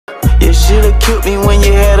You should've killed me when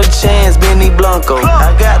you had a chance, Benny Blanco.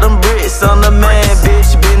 I got them bricks on the man,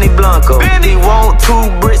 bitch, Benny Blanco. He want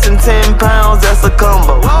 2 bricks and 10 pounds, that's a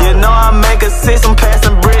combo. You know I make a 6, I'm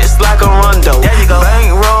passing bricks like a rondo.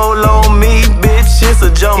 Bankroll on me, bitch, it's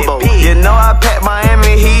a jumbo. You know I pack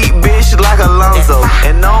Miami Heat, bitch, like Alonzo.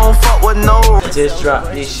 And I don't fuck with no. Just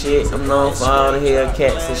dropped this shit, I'm known for all the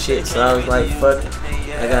Hellcats and shit, so I was like, fuck it.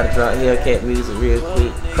 I gotta drop Hellcat Muzic real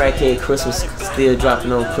quick. Crackhead Christmas still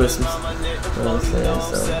dropping on Christmas. You know what I'm saying?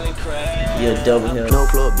 So, yeah, double hell. No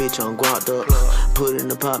plug, bitch, I'm guapped up. Put it in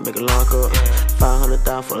the pot, make a lock up.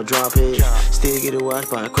 500,000 for the drop hit. Still get it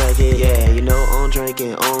watched by a crackhead. Yeah, you know, on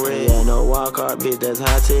drinking, on red. Yeah, no wild card, bitch, that's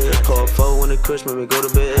high tech. Pour 4 when the crush me go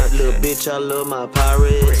to bed. Little bitch, I love my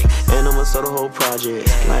pirates. And I'ma sell the whole project.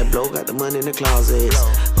 Like blow, got the money in the closets.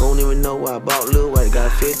 I don't even know why I bought Lil White. Got a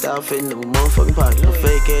 5th outfit in the motherfucking pocket. No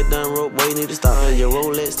fake ass done rope, boy, you need to stop. Your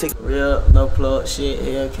Rolex tick. Real, no plug shit,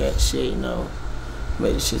 Hellcat shit, you know.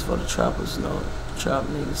 Made this shit for the trappers, you know. Trap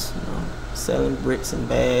niggas, you know. Selling bricks and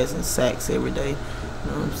bags and sacks every day.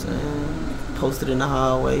 You know what I'm saying? Posted in the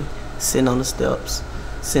hallway, sitting on the steps,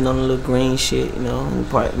 sitting on the little green shit, you know, in the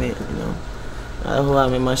apartment, you know. That's who I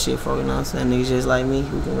made my shit for, you know what I'm saying? Niggas just like me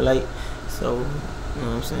who can relate. So, you know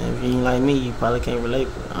what I'm saying? If you ain't like me, you probably can't relate,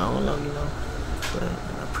 but I don't know, you know. But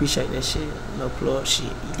I appreciate that shit. No plug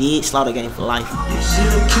shit. You did Slaughter Gang for life. You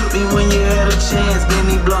should've killed me when you had a chance,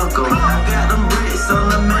 Benny Blanco. I got them bricks on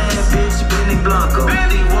the man, bitch, Benny Blanco.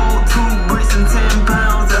 He want 2 bricks and 10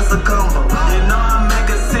 pounds, that's a combo. You know I make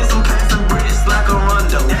a 6, I'm passing bricks like a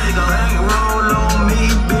rondo. Bankroll on me,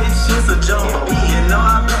 bitch, it's a jumbo. You know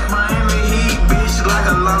I pack Miami Heat, bitch, like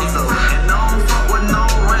Alonzo. And I don't fuck with no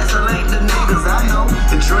rats, I like the niggas I know.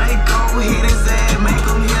 The Draco hit his ass, make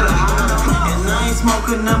him hit a Honda. And I ain't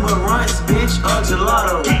smoking number runs, bitch, or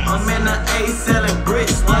gelato. I'm in the A selling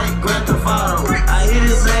bricks like Grand Theft Auto. I hit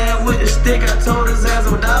his ass with the stick, I told his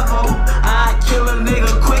ass with Davo. I kill a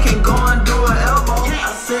nigga quick and go and do an elbow.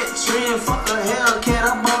 I said trend, fuck a Hellcat,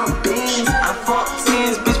 I bought a Benz. I fuck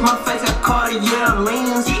 10s, bitch, my face got Cartier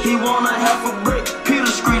lens. He wanna half a brick, Peter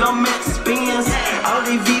Street, I'm at spins. All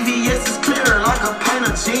these VVS is clear like a pan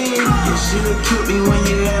of gin. You should've killed me when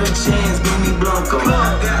you had a chance, Benny Blanco.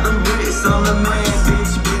 I got them bricks on the man,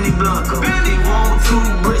 bitch, Benny Blanco. He want 2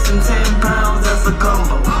 bricks and 10 pounds, that's a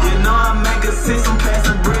combo. You know I make a 6, I'm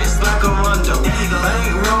passing bricks like a rondo.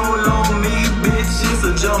 Bankroll on me, bitch, it's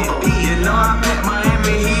a jumbo. You know I pack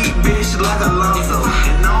Miami Heat, bitch, like Alonzo.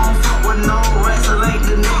 And I don't fuck with no rats, I like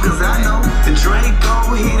the niggas I know. The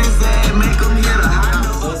Draco hit his ass, make him hit a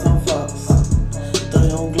Honda. Face on Fox,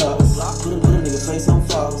 30 on Glocks. Put a nigga face on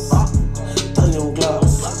Fox, 30 on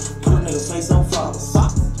Glocks. Put a nigga face on Fox,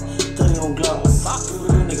 30 on Glocks.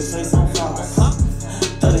 Put a nigga face on Fox,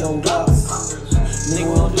 30 on Glocks. Nigga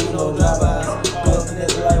won't do no drive-by, go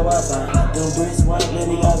connect like Wi-Fi. Them bricks white,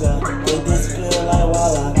 Lady Gaga, they disappear like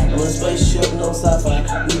wildlife. I'm a spaceship, no sci-fi.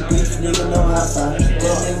 We beef, nigga, no high-five.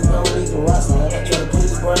 That nigga no leave for outside. Tryna put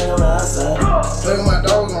his brain on the outside. Play with my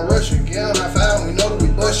dogs on rush you. Get on high five, we know that we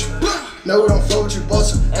bust you. No, we don't flow with you,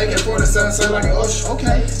 bust you. AK-47 sound like an usher.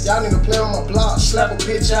 Okay, y'all nigga play on my block. Slap a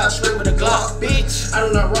bitch out straight with a Glock. Bitch, I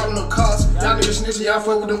do not rob no cops. Y'all niggas snitching, y'all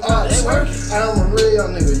fuck with them odds. They working. I'm a real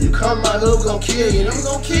nigga. You come my hood, we gon' kill you. We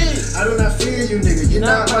gon' kill you. I do not fear you, nigga. You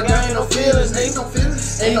not my guy, ain't no feelings, nigga. No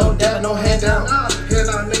feelings. Ain't no doubt, no hand down. Hell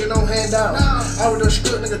nah, nigga, no hand down. I with the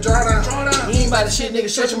script, nigga, draw down. You ain't by the shit, nigga,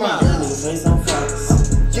 shut your mouth. Nigga face on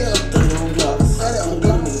Fox, Yeah, 30 on Glocks. Put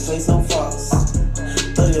a nigga face on Fox,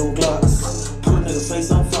 30 on Glocks. Put a nigga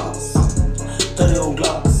face on Fox, 30 on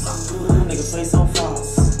Glocks. Put a nigga face on Fox,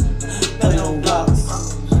 30 on Glocks.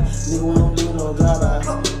 Nigga we don't do no drive-by,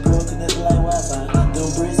 girl connect like Wi-Fi. Them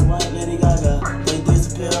bricks white, Lady Gaga, they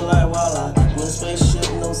disappear like wildlife. No spaceship,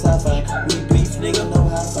 no sci-fi. We beef, nigga, no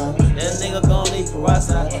high-five. That nigga gon' leave for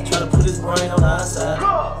outside, tryna put his brain on the outside.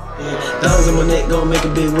 Dogs in my neck gon' make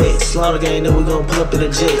a big wet. Slaughter Gang, then we gon' pull up in a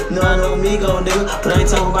jet. No, I know me gon' nigga, but I ain't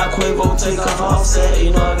talking about Quavo, take off offset.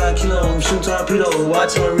 You know I got kilo, I'm shoot torpedo.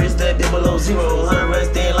 Watch my wrist, that dip below 0. 100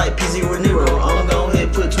 rest in like PZ Nero. I'm gon'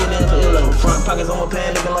 hit, put 20 in the pillow. Front pockets on my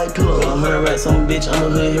pants looking like pillow. 100 rats on bitch, I'm a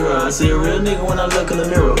hood hero. I see a real nigga when I look in the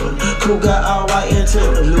mirror. Who got all white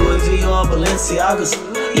interior? Louis V on Balenciagas.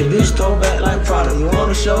 Your bitch throw back like Prada. You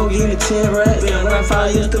want a show, give me 10 rats. Been around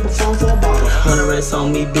 5 years to perform for a bottle. 100 rats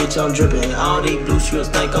on me, bitch, I'm dripping. All these blue strips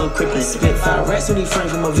think I'm crippin'. Spent 5 rats when he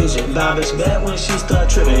framed for my vision. Buy bitch back when she start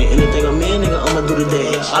tripping. Anything I'm in, nigga, I'ma do the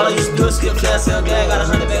dash. All I used to do is skip class, sell gas. Got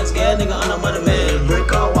 100 bags gas, nigga, I'm the money man.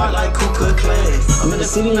 Brick all white like Ku Klux Klan. I'm in the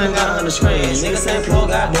city, I got 100 strands. Nigga say plug,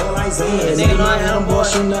 got down like Zan. Nigga know I had them boys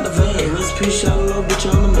shooting out the van. This piece shot a little bitch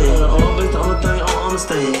on the man. Always the only thing on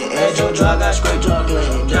understand. Add your drug, got straight drug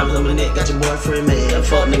land. Diamonds on my neck, got your boyfriend mad.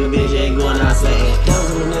 Fuck nigga, bitch, you ain't going outside.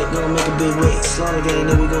 Diamonds on my neck, gon' make a big wet. Slaughter gang,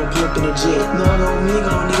 then we gon' pull up in the jet. No, I know me,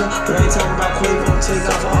 gon' nigga. But I ain't talking about Quavo, take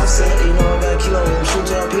off offset. You know I got kilos, shoot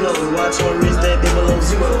your pillows. Watch your wrist, that big below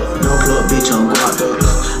zero. No plug, bitch, I'm guac up.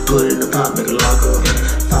 Put it in the pot, make a lock up.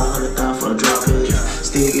 500,000 for the drop it.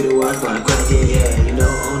 Still get it washed by a crackhead, yeah. You know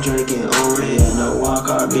I'm drinking on red. No walk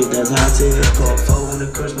hard, bitch, that's hot tip. Pop 4 in the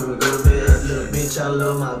crush, never go to bed. Little bitch, I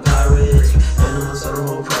love my pirates. And I'm on the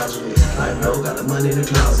whole project. Like, no, got the money in the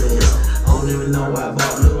closet. I don't even know why I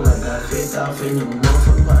bought new. I got 50,000 in the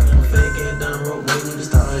motherfucking pocket. I'm fake and down the road, waiting to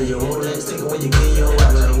start. You roll that sticker when you get your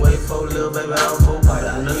watch. Better wait for a little baby, I don't full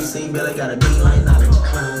pocket. I know you seen Billy, got a beat like knowledge.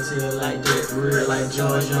 Clientele like that, real like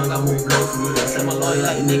George Young. I move blow for you. That's my lawyer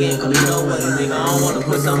like nigga ain't gonna leave no way. Nigga, I don't wanna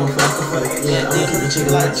put someone fucking for it. Yeah, dick the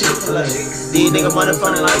chicken like Chick-fil-A. These niggas money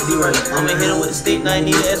funny like D-Ray. I'ma hit him with a stick, now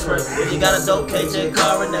you need an S-ray. If you got a dope KJ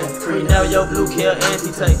car Renee. Free now your blue kill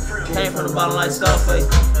anti-tape. Came from the bottom like Scarface.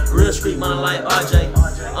 Real street money like RJ.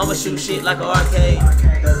 I'ma shoot shit like an arcade.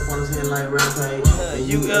 30 pointers hitting like Rampage.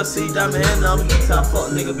 UFC diamond hand on me. Say I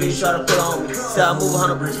fuck nigga bitch try to put on me. Say I move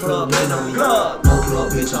 100 bricks plug in on me. Plug. No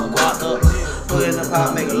plug bitch I'm guac up. Put in the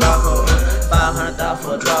pot make a lock up. 500,000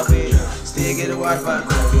 for a drop it. Still get it washed by a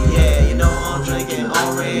crackhead. Yeah, you know I'm drinking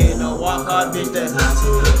on red. No walk hard bitch that's not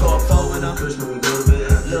too. Pour 4 in the crush when we go to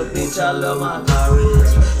bed. Little bitch I love my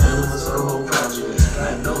pirates. And I'm a whole project.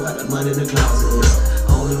 I know got the money in the closet.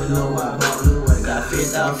 I don't even know why I bought new. I got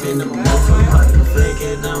 50,000 in my motherfucking pocket. I'm fake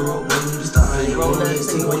it down road when you start. You roll that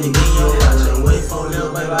stick when you get your watch. Just wait for a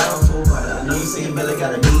little baby, I don't full pocket. I know you seen Billy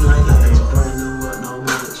got a beat like that. Brand new with no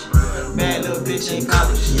mileage. Bad little bitch in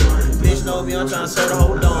college. Bitch know me, I'm tryna serve the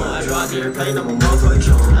whole dawn. I dropped every plane, I'm a motherfucking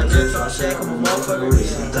drone. I just dropped Shaq, I'm a motherfucking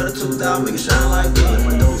rich. 32,000, make it shine like this.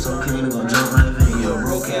 My dope so clean, I'm gon' jump like that. You a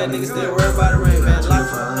broke ass nigga, still worried about the rent. Bad life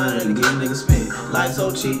 500 and get a nigga spent. Life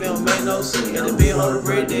so cheap, it don't make no sense. Got the big hold of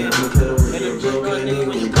bread, then you kill it. And the broke ass nigga,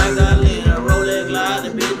 when you bang down lean. I roll that glide, the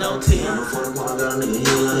bitch no 10. I'm a 40 got a nigga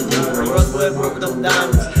here like that. Rush boy broke with them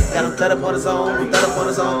diamonds. Got him 30 on his own, 30 on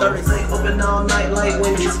his own, 30. Open all night like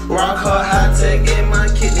Wendy's. Rock hard, high tech, get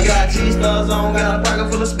my kidney. Got G-stars on, got a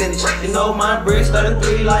pocket full of spinach. You know my bricks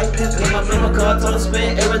 33 like pimpin'. My member card told her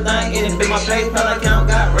spend everything in it. Big my PayPal account,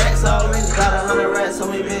 got racks all in it. Got 100 racks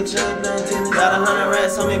on me, bitch, ain't nothing. Got 100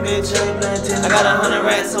 racks on me, bitch, ain't nothing. I got 100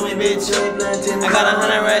 racks on me, bitch, ain't nothing. I got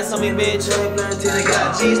 100 racks on me, bitch, ain't nothing. I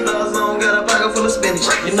got G-stars on, got a pocket full of spinach.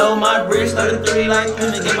 You know my bricks 33 like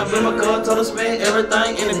pimpin'. Get my member card told her spend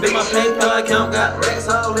everything in it. Big my PayPal account, got racks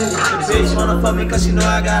all in it. The bitch wanna fuck me cause she know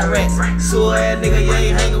I got racks. Sewer ass nigga, yeah,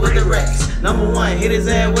 ain't hanging with the racks. Number 1, hit his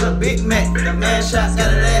ass with a Big Mac. The man shots got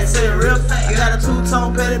an ass sitting real fat. You got a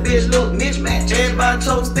 2-tone petty bitch, look mismatch. Everybody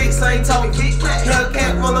choke sticks, ain't talking Kit Kat.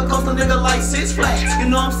 Hellcat roller coaster nigga like 6 Flags. You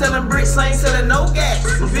know I'm selling bricks, ain't selling no gas.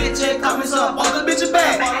 The bitch ain't caught me, so I bought the bitch a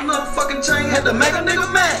bag. Bought another fucking chain, had to make a nigga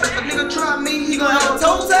mad. If a nigga try me, he gon' have a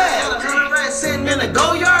toe tag. Got 100 rats sitting in the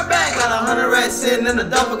go yard bag. Got 100 rats sitting in the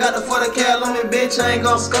duffel. Got the 40 cal on me, bitch, I ain't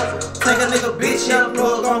gon' scuffle. Take a nigga bitch, yeah, the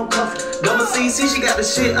plug gon' cuff. Double CC, she got the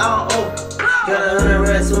shit all over. Got 100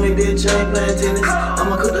 rats on me, bitch, I ain't playing tennis.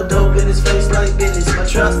 I'ma cook the dope in his face like business. My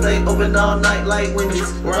trap stay open all night like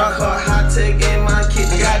Wendy's. Rock hard, high tech, in my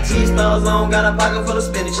kidney. Got G-stars on, got a pocket full of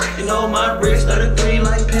spinach. You know my bricks 33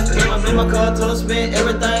 like pimpin'. Get my car told her spend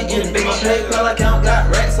everything in it. Big my PayPal account, got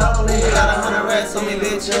racks all in it. Got 100 rats on me,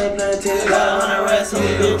 bitch, I ain't playing tennis. Got 100 rats on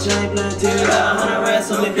me, bitch, I ain't playing tennis. Got 100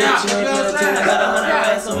 rats on me, bitch, I ain't playing tennis. I got 100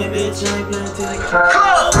 rats on me, bitch, I ain't playing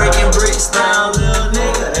tennis. Breaking bricks down, little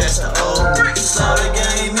nigga, that's the old. Saw the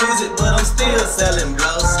game music, but I'm still selling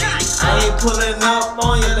blows. I ain't pulling up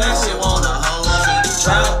on you, that shit wanna hold me.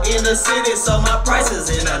 Out in the city, so my prices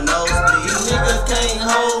in the nosebleed. These niggas can't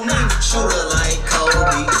hold me, shooter like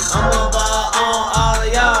Kobe. I'ma ball on all of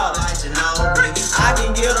y'all, like you know me. I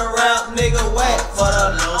can get a rap nigga whack for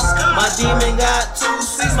the low. My demon got 2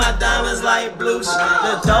 6, my diamonds like blue shit.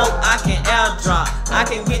 The dope I can airdrop, I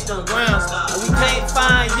can get them grounds. We can't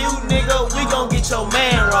find you, nigga, we gon' get your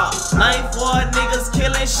man rocked. 9-4 niggas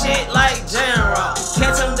killing shit like Jan Rock.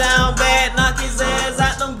 Catch him down bad, knock his ass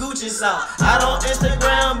out them Gucci socks. I don't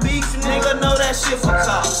Instagram beef, nigga, know that shit for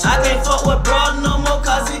cops. I can't fuck with brother no more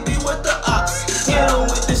cause he be with the ops. Hit him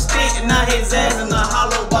with the stick and now his ass in the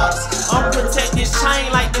hollow box. I'm protect this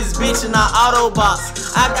chain like this bitch in the auto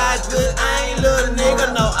box. I got good aim, little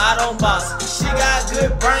nigga, no I don't box. She got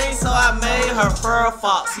good brains, so I made her fur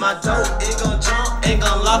fox. My dope, it gon' jump, it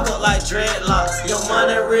gon' lock up like dreadlocks. Your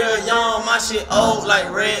money real young, my shit old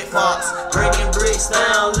like Red Fox. Breaking bricks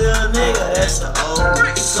down, little nigga, that's the old.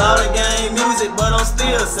 Saw the game music, but I'm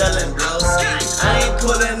still selling blows. I ain't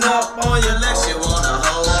pulling up on you unless you wanna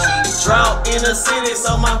Drought in the city,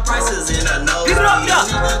 so my prices in the nose. Get it up, yeah.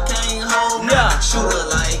 Nigga can't hold me, shooter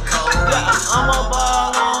like cold. Yeah. I'm a ball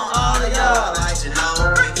on all of y'all, like you know.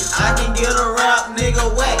 I can get a rap nigga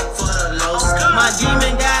wet for the low. My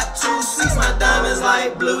demon got 2 6, my diamonds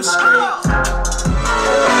like blue streak.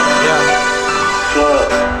 Yeah.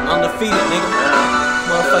 Undefeated, nigga.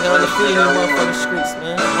 Motherfucking undefeated in the motherfucking streets,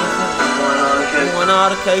 man. We won all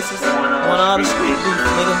the cases, won all the street beef,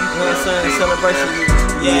 nigga. You know what I'm saying? Celebration music.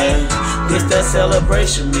 Yeah, it's that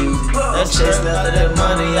celebration music. That's chasing after that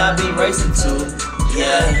money, I be racing to it.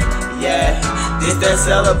 Yeah, it's that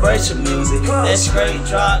celebration music. That straight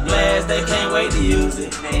drop glass, they can't wait to use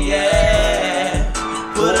it. Yeah,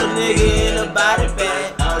 put a nigga in a body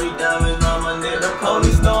bag. All these diamonds on my neck. The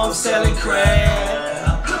police know I'm selling crack.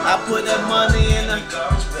 I put that money in the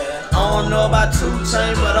garbage bag. I don't know about 2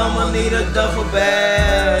 chains, but I'ma need a duffel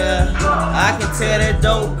bag. I can tell that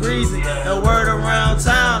dope greasy. The word around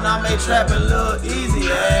town, I make trapping a little easy.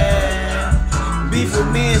 Yeah. Beef with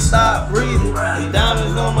me and stop breathing. The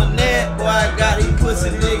diamonds on my neck, boy, I got these pussy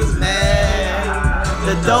niggas mad.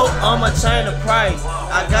 The dope, I'ma change the price.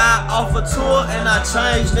 I got off a tour and I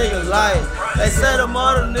changed niggas' life. They said the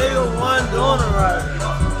mother nigga wasn't doing it right.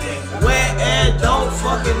 Wet and dope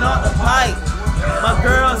fucking up the pipe. My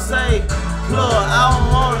girl say, plug, I don't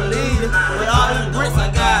wanna leave it. With all these bricks I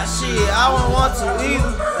got, shit, I don't want to either.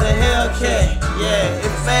 The Hellcat, yeah, it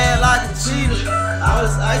fast like a cheetah. I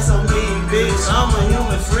was ice on me, bitch, I'm a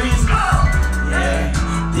human freezer. Yeah,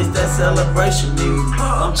 this that celebration music.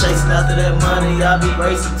 I'm chasing after that money, I be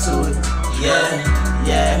racing to it.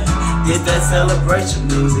 Yeah, this that celebration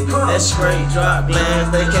music. That straight drop glass,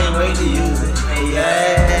 they can't wait to use it.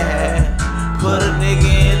 Yeah, put a nigga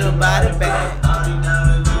in a body bag.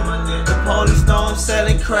 The police know I'm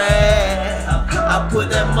selling crack. I put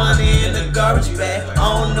that money in the garbage bag. I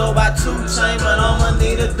don't know about 2 chains, but I'ma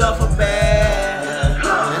need a duffel bag.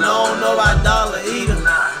 And I don't know about dollar either.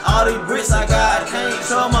 All these bricks I got, can't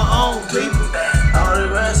control my own people. All the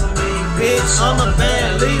rest of me, bitch, I'm a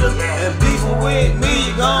band leader. And beefing with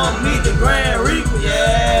me, you gon' meet the Grand Reaper,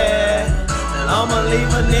 yeah. I'ma leave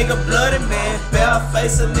a nigga bloody, man. Bare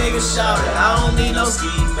face a nigga shouting. I don't need no ski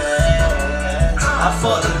mask. I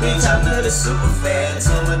fuck the bitch, I know the super fat.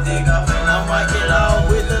 Till my dick off and I wipe it off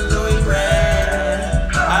with the Louis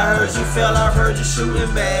rag. I heard you fell, I heard you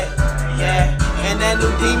shooting back. Yeah, and that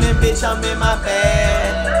new demon bitch, I'm in my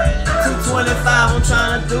bag. 225, I'm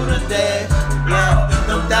tryna do the dash. Yeah,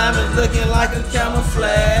 them diamonds looking like a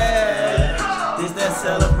camouflage. This that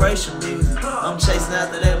celebration music. I'm chasing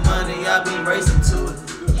after that money, I be racing to it.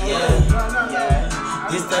 Yeah,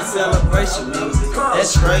 it's that celebration music. That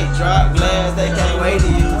straight drop glass, they can't wait to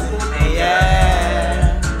use it.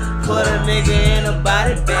 Yeah, put a nigga in a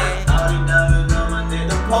body bag.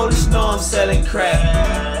 The police know I'm selling crack.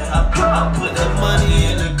 I put that money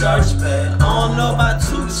in a garbage bag. I don't know about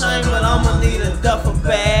 2 chains, but I'ma need a duffel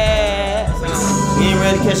bag. You ain't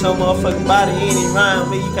ready to catch no motherfucking body, you ain't even rhyme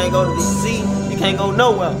with me. You can't go to DC, you can't go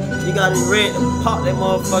nowhere. You gotta be ready to pop that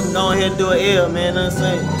motherfucker, go ahead and do an L, man, know what I'm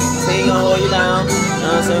saying? So he gonna hold you down, you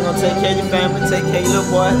know what I'm saying? Gonna take care of your family, take care of your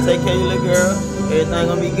little boy, take care of your little girl. Everything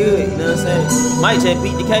gonna be good, you know what I'm saying? Might just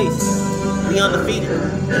beat the case. We undefeated.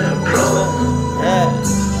 Yeah.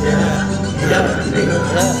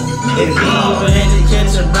 If you even had to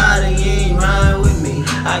catch a body, you ain't riding with me.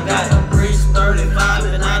 I got a bridge 35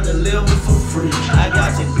 and I deliver for free. I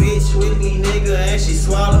got your bitch with me, nigga, and she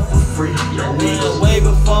swallow for free. Nigga, way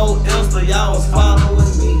before Elster, y'all was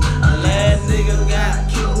following me. A last nigga got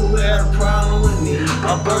killed who had a problem with me.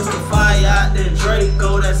 I burst the fire out the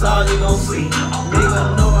Draco, that's all you gon' see.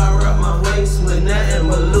 Nigga know I rub my waist with nothing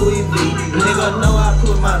but Louis V. Nigga know I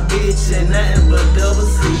put my bitch in nothing but double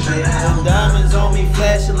C. Them diamonds on me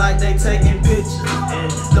flashing like they taking pictures.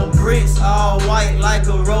 Them bricks all white like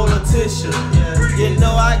a roll of tissue. You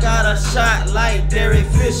know I got a shot like Derek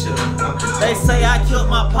Fisher. They say I killed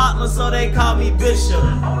my partner, so they call me Bishop.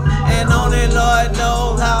 And only Lord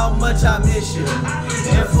knows how much I miss you.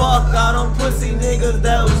 And fuck all them pussy niggas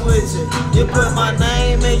that was with you. You put my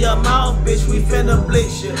name in your mouth, bitch, we finna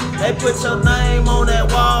blitz you. They put your name on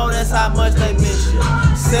that wall, that's how much they miss you.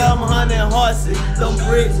 700 horses, them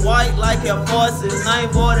bricks white like your forces.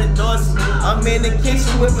 Name board endorsement. I'm in the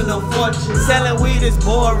kitchen whipping a fortune. Selling weed is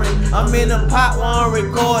boring. I'm in the pot one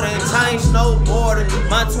recording. Time snowboarding.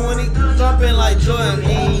 My 20 jumping like Jordan.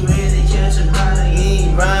 He ain't ready to catch a body. He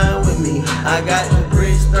ain't riding with me. I got the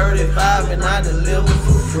bridge 35 and I deliver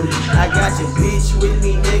for free. I got your bitch with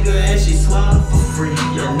me, nigga, and she swallow for free.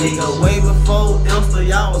 Your nigga way before Elster,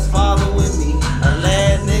 y'all was following me. A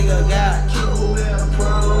lad nigga got killed.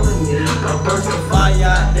 problem with me. I'm bursting fire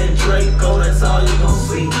out that Draco, that's all you gon'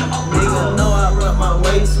 see. Nigga know I rub my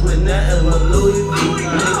waist with nothing but Louis V.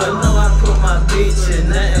 Nigga know I put my bitch in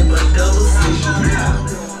nothing but double C.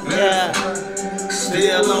 Yeah,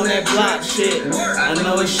 still on that block shit. I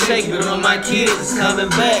know it's shaking, but my kids is coming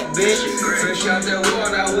back, bitch. Fresh out that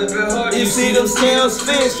water, I whip it hard. You see them scales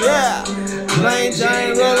fish, yeah. Plain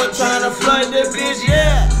Jane roller trying to flood that bitch,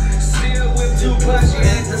 yeah. Still with two punches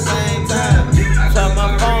At the same time, turn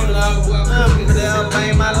my phone off, but they'll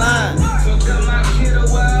pay my line. Fucked up my kid a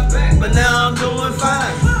while back, But now I'm doing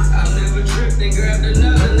fine. I never tripped and grabbed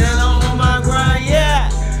another. And then I'm on my grind, yeah.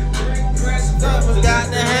 Press Something's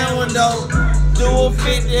got the hand window. Do a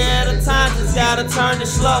 50 at a time, just gotta turn it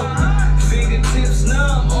slow. fingertips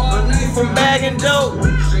numb all night From bagging dope,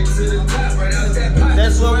 straight to the top, right out that pipe.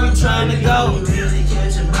 that's where we trying to go.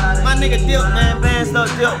 My nigga Dip, man, bands up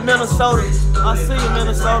Dip, Minnesota. I see you,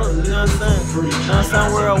 Minnesota, you know what I'm saying? You know what I'm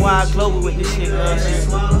saying? Worldwide, global with this shit, you know what I'm saying?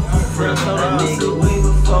 Minnesota, I see way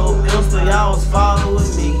before Insta, y'all was following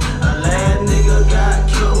me. Last nigga got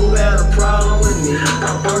killed, who had a problem with me?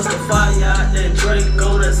 I'm bursting fire out that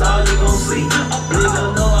Draco, that's all you gon' see.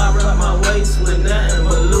 Nigga know I rub my waist with nothing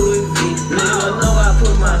but Louis V. Nigga know I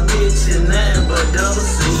put my bitch in nothing but double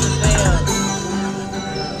C. Damn.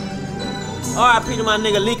 R.I.P. to my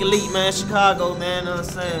nigga Leak Elite, man, Chicago, man, you know what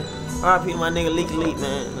I'm saying? R.I.P. to my nigga Leak Elite,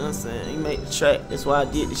 man, you know what I'm saying? He made the track, that's why I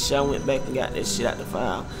did this shit. I went back and got that shit out the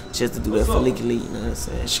file just to do that for Leak Elite, you know what I'm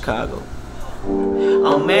saying? Chicago.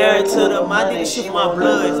 I'm married to them, I did this shit for my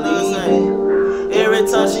bloods, you know what I'm saying? Every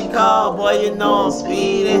time she call, boy, you know I'm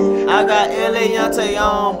speeding. I got Hellcat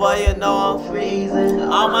on, boy, you know I'm freezing.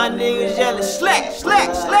 All my niggas yelling, slack,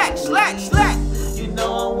 slack, slack, slack, slack. You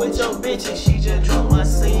know I'm with your bitch and she just drunk my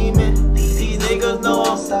semen. These niggas know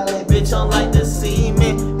I'm solid, bitch, I'm like the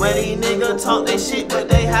semen. When these niggas talk they shit, but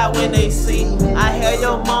they high when they see. I hear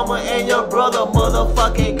your mama and your brother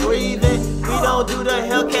motherfucking grieving. We don't do the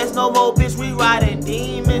Hellcats no more, bitch, we riding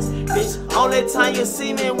demons. Bitch, only time you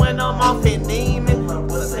see me when I'm off in Neiman.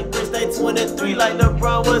 Bitch, they 23 like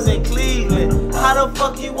LeBron was in Cleveland. How the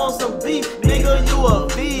fuck you want some beef, nigga, you a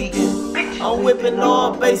vegan. I'm whipping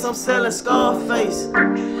all bass, I'm selling Scarface.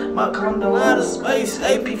 My condom out of space,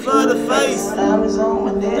 AP for the face.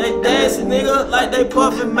 They dancing, nigga, like they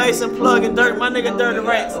puffin' Mason, plugging dirt. My nigga Dirty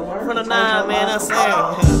Racks from the 9, man, I'm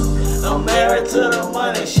saying. I'm married to the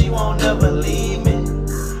money, she won't never leave me.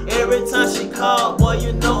 Every time she call, boy,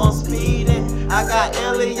 you know I'm speeding. I got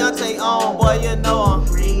Hellcat on, boy, you know I'm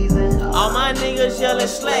freezing. All my niggas yelling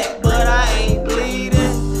slack, but I ain't bleeding.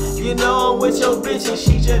 You know I'm with your bitch and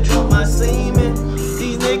she just drunk my semen.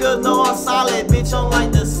 These niggas know I'm solid, bitch, I'm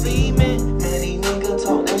like the semen. Man, these niggas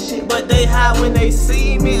talk that shit, but they high when they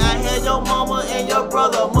see me. I had your mama and your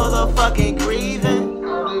brother motherfucking grieving.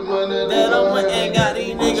 That I went and got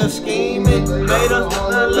these niggas scheming. Made us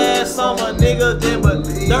the last summer, nigga, then but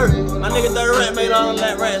dirt. My nigga Dirty Rat made all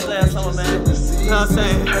that rats last summer, man. You know what I'm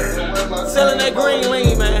saying? Selling that green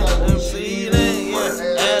lean, man. You see that?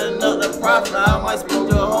 Yeah. Adding up the profit, I might spend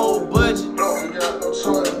your whole budget.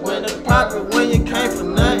 When the profit, when you came for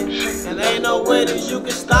nothing. And ain't no way that you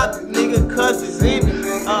can stop it, nigga, cause it's in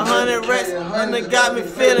it. 100 rats, and it got me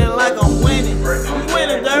feeling like I'm winning. I'm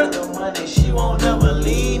winning, Dirt. She won't never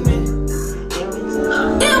leave me.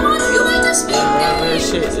 Yeah, man, you ain't just speak. Yeah, real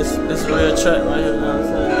shit. This real track right here, you know what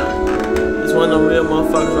I'm saying? This one of them real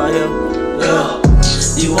motherfuckers right here. Yeah.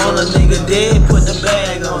 You want a nigga dead, put the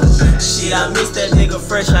bag on it. Shit, I miss that nigga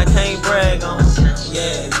fresh, I can't brag on it.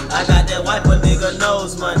 Yeah, I got that wiper nigga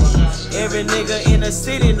nose money. Every nigga in the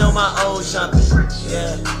city know my old jumping.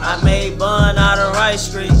 Yeah, I made bun out of Rice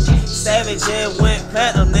Street. Savage head went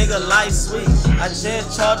platinum, nigga light sweet. I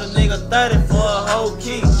just charged a nigga 30 for a whole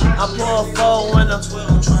key. I pour a 4 when I'm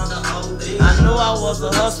 12 trying to OD. I knew I was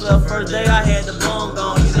a hustler, first day I had the bong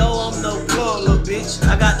on. You know I'm no plug, little bitch,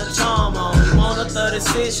 I got the charm on. You want a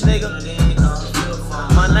 36, nigga?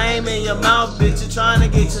 My name in your mouth, bitch, you trying to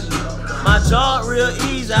get you. My jaw real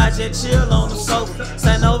easy, I just chill on the sofa.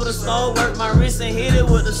 Stand over the stove, work my wrist and hit it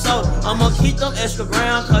with the soap. I'ma keep them extra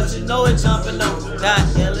ground, cause you know it jumping up. Got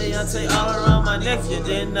Hellcat all around my neck, you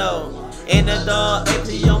didn't know. And the dog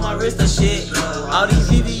AP on my wrist, the shit. All these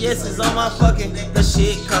VVS's on my fucking, the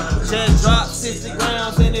shit. Just dropped 60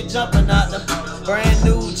 grams and it jumping out the brand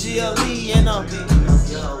new GLE and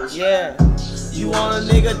yeah. You want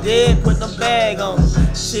a nigga dead, put the bag on.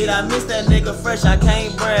 Shit, I miss that nigga fresh, I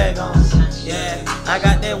can't brag on. Yeah, I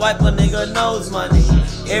got that wiper nigga nose money.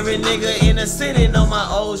 Every nigga in the city know my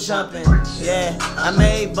old jumping. Yeah, I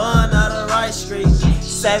made bun out of Rice Street.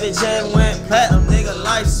 Savage head went platinum, nigga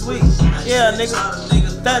life sweet. Yeah,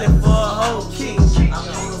 nigga 30 for a whole key. I'm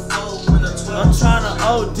on the 4 when the 12 I'm tryna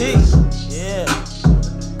OD. Yeah.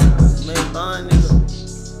 Made bond nigga.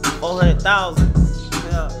 400,000.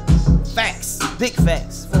 Yeah. Facts. Big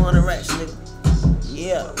facts. 400 racks, nigga.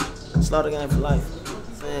 Yeah. Slaughter game for life.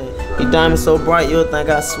 He diamond so bright, you'll think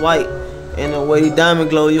I swipe. And the way he diamond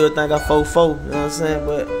glow, you'll think I 4-4. You know what I'm saying?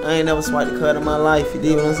 But I ain't never swiped a cut in my life. You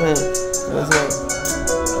dig what I'm saying? You know what I'm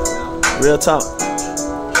saying? Real talk.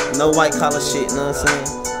 No white collar shit, you know what I'm saying?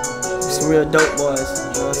 Some real dope boys, you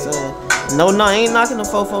know what I'm saying? No, I ain't knocking the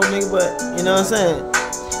 4-4 nigga, but you know what I'm saying?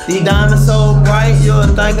 These diamonds so bright, you'll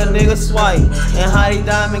think a nigga swipe. And how these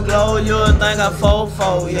diamond glow, you'll think I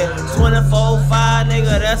 4-4, yeah. 24-5,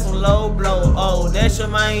 nigga, that's some low blow. Oh, that's your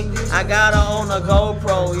main, I got her on a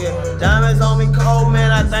GoPro, yeah. Diamonds on me cold,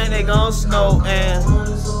 man, I think they gon' snow. And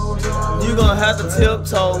you gon' have to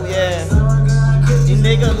tiptoe, yeah. These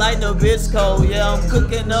niggas like the Bisco, yeah. I'm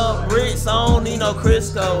cooking up bricks, I don't need no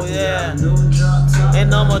Crisco, yeah.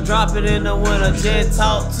 And I'ma drop it in the winter. Just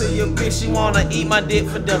talk to your bitch, she wanna eat my dick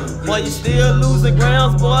for dinner. Boy, you still losing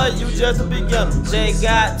grounds, boy, you just a beginner. They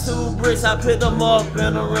got 2 bricks, I picked them up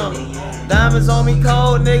in a rental. Diamonds on me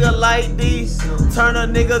cold, nigga, like these. Turn a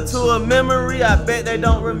nigga to a memory, I bet they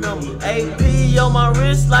don't remember. AP on my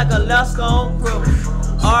wrist like a Alaska on crib.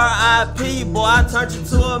 R.I.P. boy, I turned you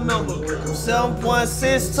to a member.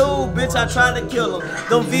 7.62, bitch, I tried to kill him.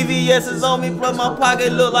 Them VVS's on me, plus my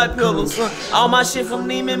pocket look like pillows. All my shit from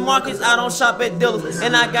Neiman Marcus, I don't shop at dealers.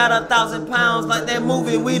 And I got 1,000 pounds like that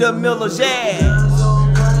movie, We the Millers, yeah.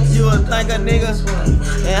 You would think a nigga,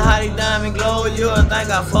 and how they diamond glow, you would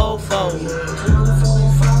think I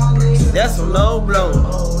 4-4. That's a low blow.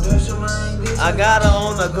 I got her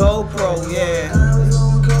on the GoPro, yeah.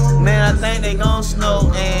 Man, I think they gon'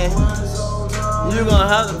 snow, and you gon'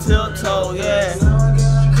 have to tiptoe, yeah.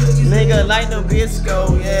 Nigga like the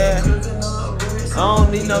Bisco, yeah. I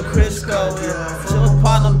don't need no Crisco, yeah. She was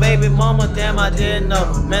partner, baby mama, damn, I didn't know.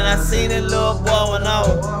 Man, I seen that little boy when I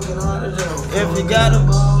was. If you got him,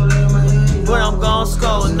 but I'm gon'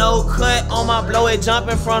 score. No cut on my blow, it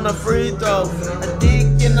jumping from the free throw. A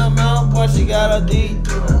dick in the mouth, boy, she got a D.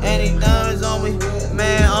 And these diamonds on me,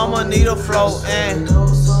 man, I'ma need a float, and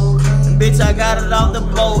bitch, I got it off the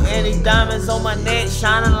boat, and these diamonds on my neck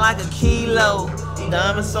shining like a kilo. These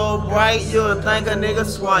diamonds so bright, you would think a nigga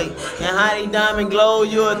swipe. And how these diamonds glow,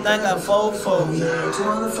 you would think I 4-4.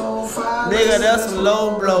 Nigga, that's some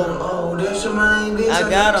low blow. I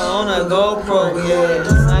got her on a GoPro, yeah.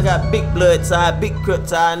 I got big blood tie, big crip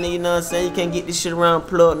tie, you know what I'm saying? You can't get this shit around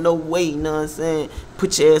plug, no way, you know what I'm saying?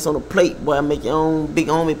 Put your ass on the plate, boy. Make your own big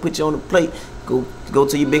homie put you on the plate. Go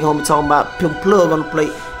to your big homie talking about pimp plug on the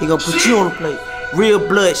plate. He gonna put you on the plate. Real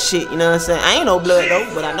blood shit, you know what I'm saying? I ain't no blood though,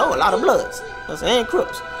 but I know a lot of bloods. You know what I'm saying? And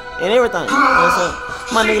Crips. And everything. You know what I'm saying?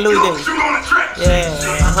 My nigga Louis Davis. Yeah,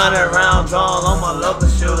 100 round draws on my local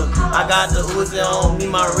shooter. I got the Uzi on me,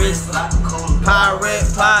 my wrist. Pirate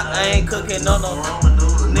pot, I ain't cooking no.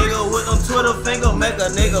 Nigga with them Twitter finger, make a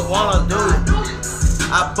nigga wanna do it.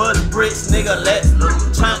 I bust bricks, nigga, let's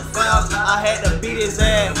chunk foul. I had to beat his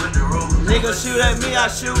ass. Nigga shoot at me, I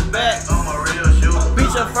shoot back.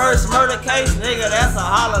 Beat your first murder case, nigga, that's a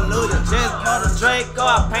hallelujah. Just bought a Draco,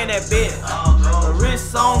 I paint that bitch. The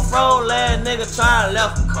wrist on fro, last nigga try to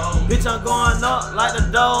left. Bitch, I'm going up like the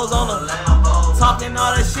doors on the talking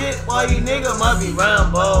all that shit, boy, you nigga must be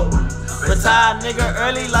Rambo. Retired nigga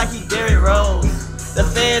early like he Derrick Rose. The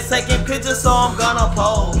feds taking pictures, so I'm gonna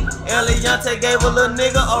pose. Eliante gave a little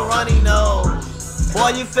nigga a runny nose.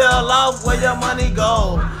 Boy, you fell off, where your money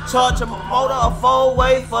go? Charge a motor a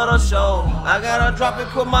 4-way for the show. I gotta drop it,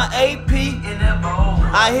 put my AP in that bowl.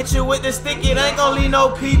 I hit you with the stick, it ain't gon' leave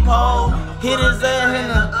no peephole. Hit his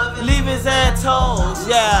ass and leave his ass toes.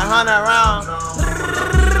 Yeah, 100 round.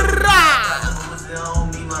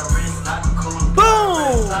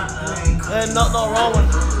 Boom! Ain't nothing wrong with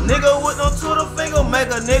it. Nigga with no Twitter finger, make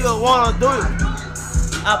a nigga wanna do it.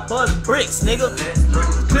 I bust bricks, nigga.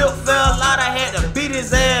 Clip fell out, I had to beat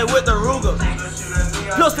his ass with the Ruger.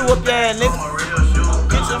 Pistol whip your ass, nigga.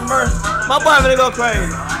 Get your merch. My boy finna go crazy.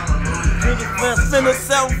 Finna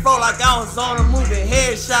 7-4 like I was on a movie.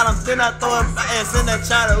 Headshot him, then I throw him and send that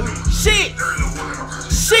child to shit!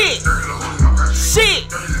 Shit! Shit!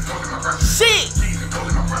 Shit!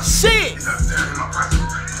 Shit!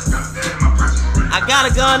 I got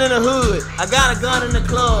a gun in the hood. I got a gun in the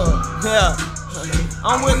club. Yeah.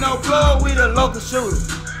 I'm with no plug, we the local shooter.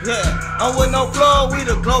 Yeah, I'm with no plug, we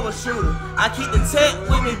the global shooter. I keep the tech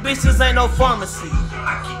with me, bitch, this ain't no pharmacy.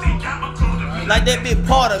 Like that bit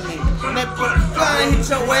part of me. And that fly hit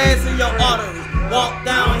your ass in your artery. Walk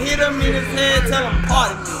down, hit him in his head, tell him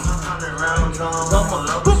pardon me.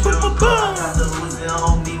 Boom, boom, boom, boom.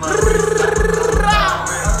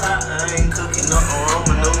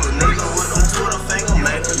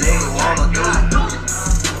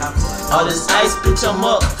 All this ice, bitch, I'm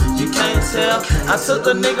up, you can't tell. I took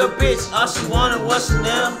the nigga bitch, all she wanted was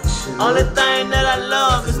Chanel. Only thing that I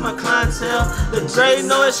love is my clientele. The Dre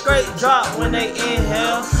know it straight drop when they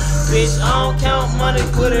inhale. Bitch, I don't count money,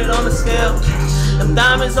 put it on the scale. Them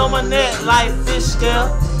diamonds on my neck like fish scale.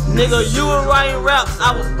 Nigga, you were writing raps,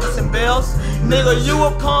 I was busting bells. Nigga, you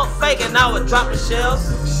were pump faking, I was dropping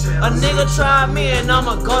shells. A nigga tried me and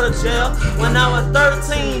I'ma go to jail. When I was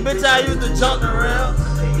 13, bitch, I used to jump the rail.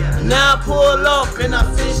 Now I pull up and I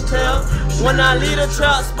fishtail. When I leave the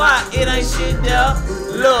trap spot, it ain't shit there.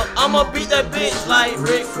 Look, I'ma beat that bitch like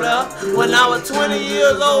Ric Flair. When I was 20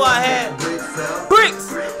 years old, I had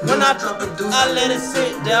bricks. When I let it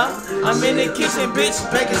sit there. I'm in the kitchen, bitch,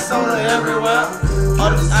 baking soda everywhere.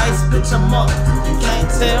 All this ice, bitch, I'm up, you can't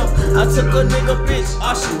tell. I took a nigga bitch,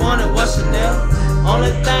 all she wanted was Chanel.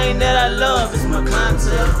 Only thing that I love is my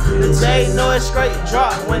clientele. The J know it straight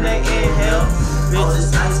drop when they inhale. All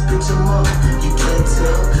this ice, bitch, I'm up, you can't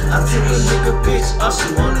tell. I took a nigga bitch, all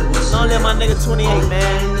she wanted was Chanel. Don't let my nigga 28,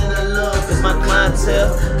 man. It's my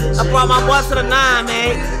clientele. I brought my boy to the 9,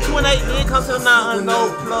 man. 28 did come to the 9 on no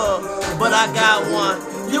plug, but I got one.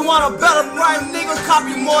 You want a better bright nigga,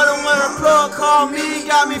 copy more than when a plug call me.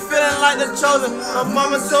 Got me feeling like the chosen. My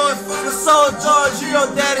mama told the soul George, you your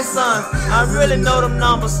daddy's son. I really know them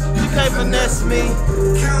numbers, you can't finesse me.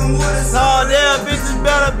 Oh damn, bitches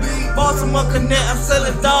better be Baltimore Connect. I'm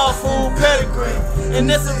selling dog food pedigree, and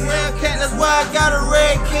it's a rare cat, that's why I got a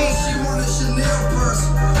red key. She want a Chanel purse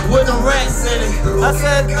with the rats in it. I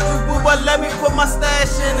said, but let me put my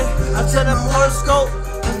stash in it. I tell them horoscope,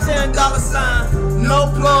 $10 sign.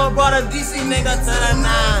 No plug, brought a DC nigga to the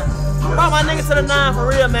 9. Brought my nigga to the 9 for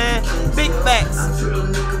real, man. Big facts.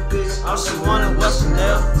 All she wanted was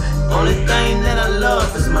Chanel. Only thing that I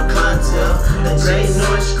love is my clientele. The J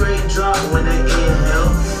know it straight drop when they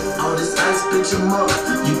inhale. All this ice, bitch, I'm up,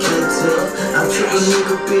 you can't tell. I took a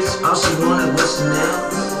nigga bitch, all she wanted was Chanel.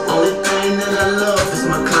 Only thing that I love is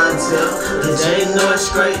my clientele. The J know it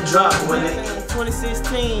straight drop when they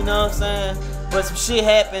 2016, you know what I'm saying? But some shit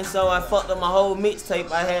happened, so I fucked up my whole mixtape.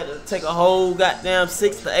 I had to take a whole goddamn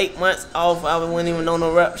 6 to 8 months off. I wasn't even on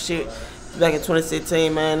no rap shit back in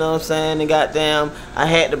 2016, man, you know what I'm saying? And goddamn, I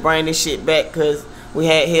had to bring this shit back because we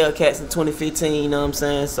had Hellcats in 2015, you know what I'm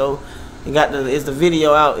saying? So, it's the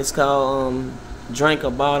video out. It's called Drink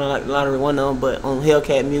or Ball, like the lottery, one of them, but on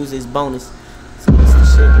Hellcat Muzic, it's bonus. So, that's the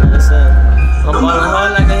shit, you know what I'm saying? I'm balling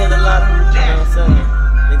hard like I hit the lottery, you know what I'm saying?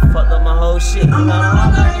 Nigga fucked up my whole shit, you know what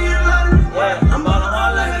I'm saying? Yeah, I'm balling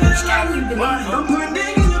hard like this. I'm putting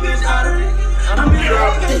niggas in the bitch artery. I'm in the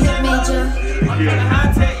hit major. I'm in the high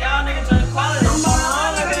tech, y'all niggas drink quality. I'm balling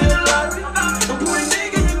hard like in the lottery. I'm putting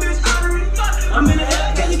niggas in the bitch artery. I'm in the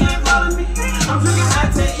Hellcat, you can't follow me. I'm drinking high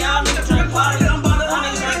tech, y'all niggas drink quality. I'm balling hard,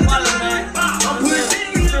 niggas drink quality, man. I'm putting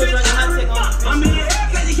niggas still drinking high tech on the bitch. I'm in the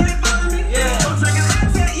Hellcat, you can't follow me. Yeah, I'm drinking high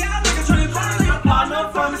tech, y'all niggas drink quality. My partner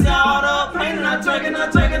from me say all the pain, and I drink and I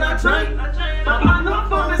drink and I drink. My partner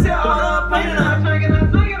from me say all the pain, and I drink and I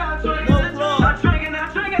drink.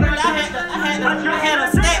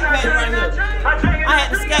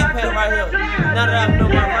 Now that I know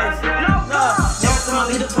my verse. Next time I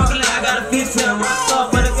leave the parking lot, I got a 15 rocks off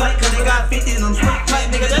for the fight, cause they got 50 in them straight tight,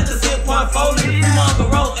 nigga. That's just 6.4. I'm on the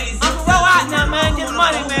road. Uncle roll out now, man. Get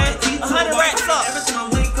money, man. 100 racks up. Every time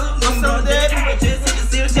I wake up, I'm so dead. Just hit the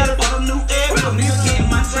series, gotta bought a new air. Nigga getting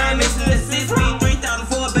my transmission at 6 speed, 3,000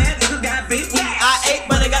 for a bad nigga got big. I ate,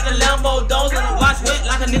 but they got the Lambo doors and the watch wet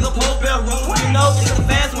like a nigga pole bell roll. You know, it's a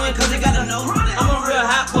fast one, cause they got the nose. I'm a real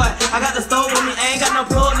hot boy. I got the stove with me, I ain't got no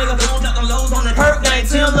plug, nigga. Perk gang,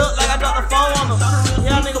 Tim look like I dropped the phone on him.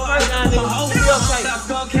 Yeah, nigga, first gang, nigga, real okay.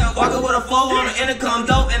 Walking with a 4 on the intercom,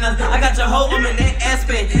 dope, and I got your hoe, I'm in that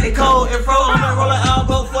aspect. It cold, it froze, I'm in roller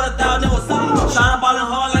elbow for the 1,000, it was so. Shot ballin'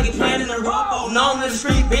 hard like you playing in the robo. Known in the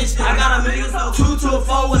street, bitch, I got a million, so 2 to a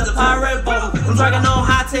 4 with a pirate boat. I'm drinking on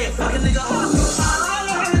high tech, fucking nigga.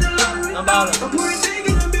 I'm ballin'.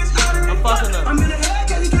 I'm fucking up.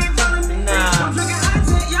 Nah.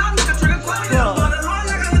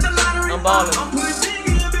 I'm ballin'.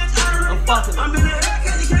 I'm fucking up.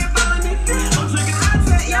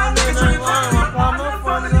 Y'all niggas ain't lying. My partner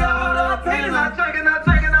from me all the pain. I'm drinking, I'm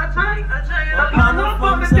drinking, I'm drinking. My partner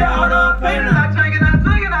from me all the pain. I'm drinking, I'm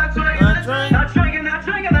drinking, I'm drinking. I'm drinking, I'm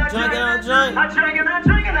drinking, I'm drinking. I'm drinking, I'm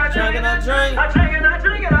drinking. I'm drinking, I'm drinking. I'm drinking, I'm drinking. I'm drinking, I'm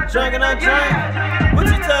drinking. I'm drinking, I'm drinking. What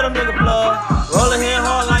you tell them nigga blood? Rolling here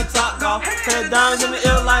hard like top golf. Turn diamonds in the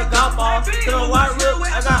ear like golf balls. To the white rip,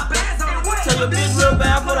 I got. Tell your bitch real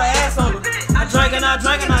bad, put her ass on her. I drink and I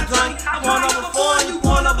drink and I drink. I'm pouring up a 4 and you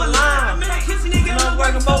pouring up a line. You know I'm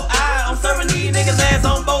working both eyes. I'm serving these niggas ass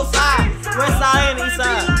on both sides. West side and east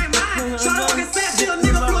side.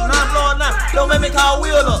 shit called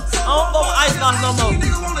Wheel Up. I don't fuck with Ice Box no more.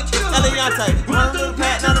 Eliante, run through the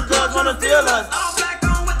pack, now the drugs wanna steal us.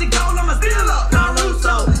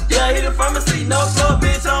 Yeah, hit it from the seat, no fuck,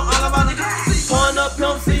 bitch, I'm all about the pouring up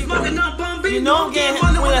Pimp C. You know I'm getting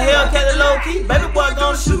hit with a Hellcat low key. Baby boy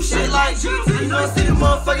gon' shoot shit like you know, see the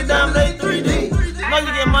motherfucking diamond, they 3D. You know you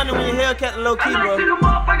get money when you Hellcat low key, bro.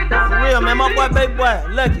 For real, man, my boy, baby boy,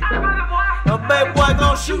 lucky. My baby boy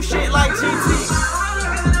gon' shoot shit like GT.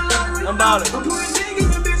 I'm about it. I'm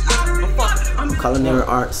fucking. Culinary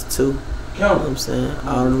arts too. You know what I'm saying?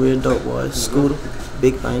 All the real dope boys. Scooter,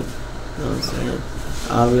 Big Bank. You know what I'm saying?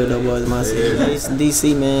 All the real dope boys in my city.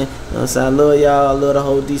 DC, man. You know what I'm saying? I love y'all. I love the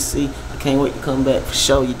whole DC. I can't wait to come back for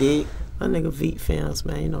sure, you dig? My nigga Veet fans,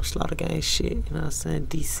 man. You know, Slaughter Gang shit. You know what I'm saying?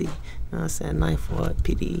 DC. You know what I'm saying? 9-4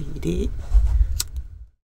 PDE, you dig?